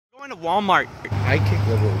Going to Walmart. I kick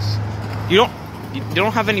liberals. You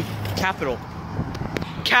don't have any capital.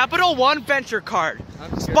 Capital One Venture Card.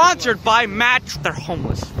 Sponsored by Match. They're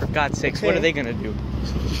homeless, for God's sakes. Okay. What are they gonna do?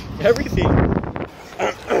 Everything.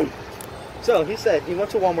 So he said he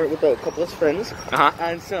went to Walmart with a couple of his friends,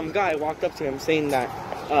 and some guy walked up to him saying that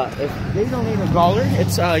if they donate $1,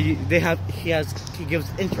 it's he gives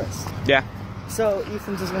interest. Yeah. So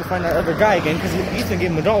Ethan's just gonna find that other guy again because Ethan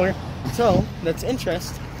gave him $1, so that's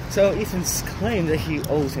interest. So Ethan's claimed that he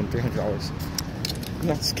owes him $300. I'm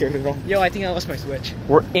not scared at all. Yo, I think I lost my Switch.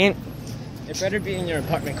 We're in. It better be in your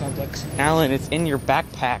apartment complex. Alan, it's in your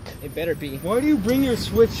backpack. It better be. Why do you bring your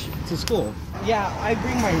Switch to school? Yeah, I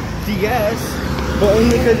bring my DS, but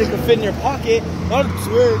only because it can fit in your pocket, not a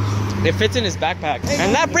Switch. It fits in his backpack.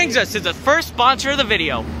 And that brings us to the first sponsor of the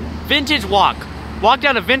video, Vintage Walk. Walk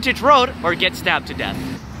down a vintage road or get stabbed to death.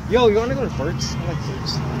 Yo, you wanna go to Burt's? I like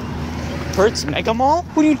Burt's. Burt's Mega Mall?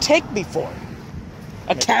 Who do you take me for?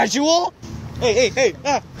 A casual? Hey.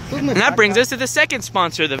 And that brings us to the second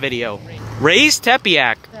sponsor of the video, Ray's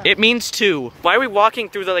Tepeyac. It means two. Why are we walking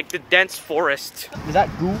through the dense forest? Is that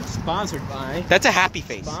goo? Sponsored by. That's a happy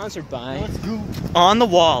face. Sponsored by. What's goo? On the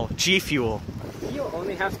wall, G Fuel. You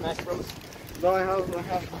only have Smash Bros. No, I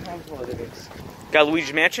have one of these. Got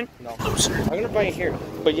Luigi's Mansion? No. Loser. I'm gonna buy it here.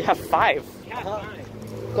 But you have 5. Yeah,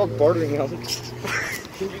 It's called bartering, Alex.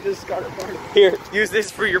 You just got it bartered. Here, use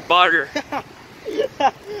this for your barter.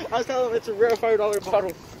 I was telling him it's a rare $5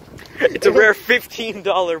 bottle. It's a rare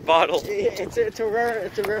 $15 bottle. It's a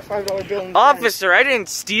rare $5 bill. Officer, I didn't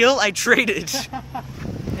steal, I traded.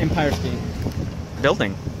 Empire State.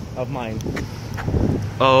 Building. Of mine.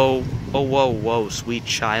 Oh, whoa, sweet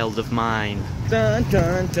child of mine. Dun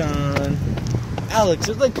dun dun. Alex,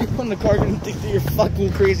 there's like people in the car gonna think that you're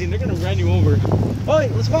fucking crazy and they're gonna run you over. Oh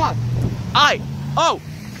wait, let's walk.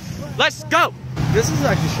 Let's go. This is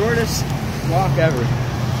like the shortest walk ever.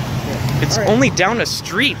 Yeah. It's only down a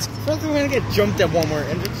street. I feel like we're gonna get jumped at Walmart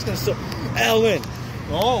and they're just gonna stop. Alan.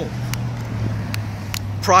 Oh.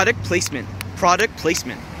 Product placement. Product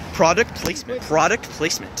placement. Product placement. Product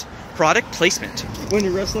placement. Product placement. When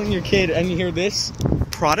you're wrestling your kid and you hear this.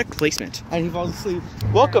 Product placement. And he falls asleep.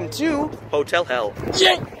 Welcome to Hotel Hell.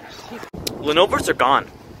 Yeah. Lenovo's are gone.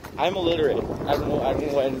 I'm illiterate. I don't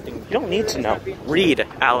know anything. You don't need to know. Read,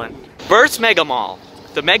 Alan. Burt's Mega Mall.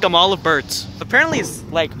 The Mega Mall of Burt's. Apparently it's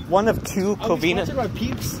like one of 2 Covina. Sponsored by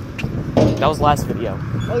Peeps? That was last video.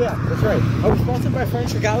 Oh yeah, that's right. Are we sponsored by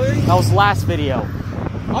Furniture Gallery? That was last video.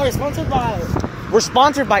 Oh, we're sponsored by... We're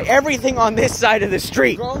sponsored by everything on this side of the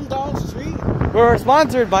street. Grown Dog Street? We're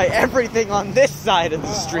sponsored by everything on this side of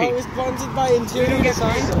the street. Are we sponsored by Interior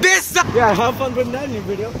Design? This side! Yeah, have fun putting that in your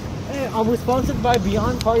video. Hey, are we sponsored by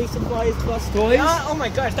Beyond Party Supplies Plus Toys? Oh my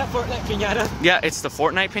gosh, that Fortnite pinata. Yeah, it's the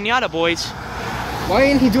Fortnite pinata, boys. Why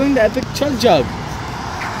ain't he doing the epic chug jug?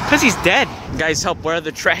 Because he's dead. Guys, help, where are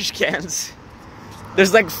the trash cans?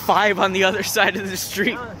 There's like 5 on the other side of the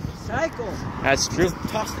street. Cycle. That's true. Just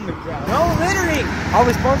tossed in the ground. No littering. Are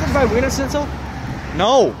we sponsored by Winter Stencil?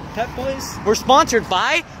 No. Pet Boys? We're sponsored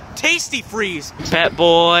by Tasty Freeze. Pet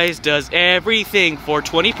Boys does everything for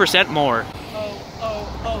 20% more.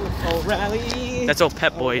 O'Reilly. That's all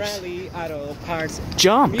Pet Boys. O'Reilly Auto Parts.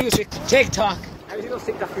 Jump. Music. TikTok. I was gonna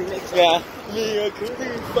TikTok remix. Yeah. Mia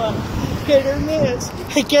Khalifa. Hit or miss.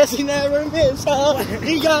 I guess he never missed, huh?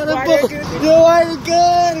 He got a book. You are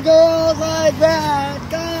good girls like that,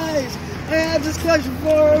 guys. I had this question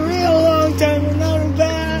for a real long time, and now I'm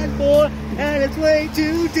bad boy, and it's way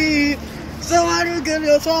too deep. So I do good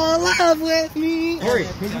girls fall in love with me. Hurry,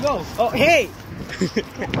 here you go. Oh, hey.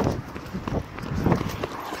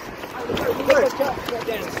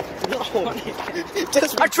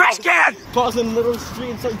 Just A trash can! pause in the middle of the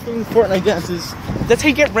street and start doing Fortnite dances. That's how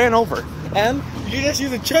you get ran over. And you just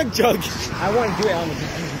use a chug jug. I want to do it on the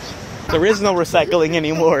beach. There is no recycling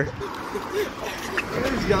anymore.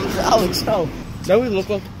 Alex, no. Now we look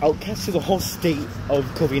like outcasts to the whole state of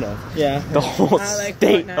Covina. Yeah. The whole I like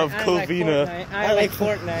state Fortnite. of I like Covina. Fortnite. I like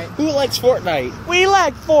Fortnite. Who likes Fortnite? We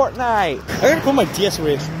like Fortnite. I gotta put my DS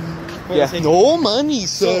away. Yeah. No money,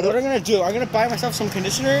 So what sir. I'm gonna do, I'm gonna buy myself some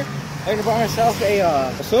conditioner. I'm gonna buy myself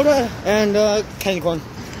a soda and candy corn.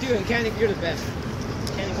 Dude, Candy, you're the best.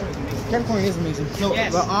 Candy corn is amazing. Candy corn is amazing. No,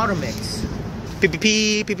 Yes. the Automix.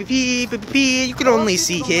 P. You can only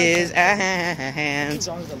see his hands.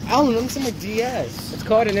 Alan, let me see my DS. It's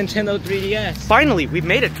called a Nintendo 3DS. Finally, we've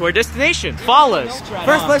made it to our destination. Follow us.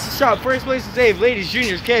 First place to shop, first place to save. Ladies,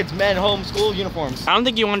 juniors, kids, men, home, school, uniforms. I don't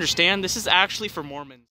think you understand. This is actually for Mormons.